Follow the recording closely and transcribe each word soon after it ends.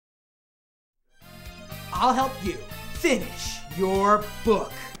I'll help you finish your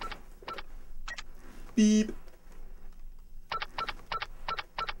book. Beep.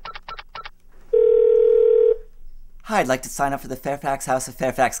 Hi, I'd like to sign up for the Fairfax House of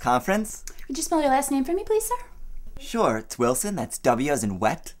Fairfax conference. Would you spell your last name for me, please, sir? Sure, it's Wilson. That's W as in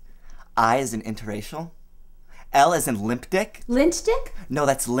wet. I as in interracial. L as in limp dick. Lint dick? No,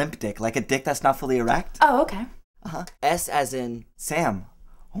 that's limp dick, like a dick that's not fully erect. Oh, okay. S as in Sam.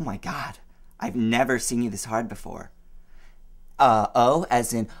 Oh my god, I've never seen you this hard before. O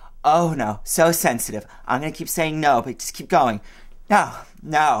as in, oh no, so sensitive. I'm gonna keep saying no, but just keep going. No,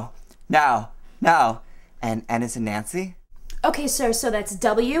 no, no, no. And N as in Nancy? Okay, sir, so that's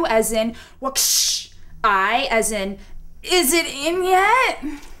W as in whoosh. I as in, is it in yet?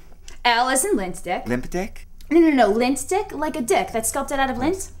 L as in lint dick. Limp dick? No, lint dick, like a dick that's sculpted out of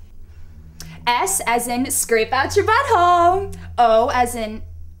lint. S as in scrape out your butthole. O as in,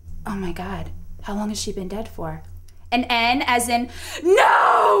 oh my god, how long has she been dead for? And N as in,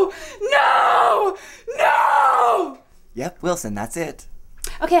 no, no, no! Yep, Wilson, that's it.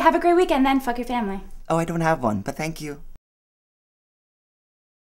 Okay, have a great weekend then, fuck your family. Oh, I don't have one, but thank you.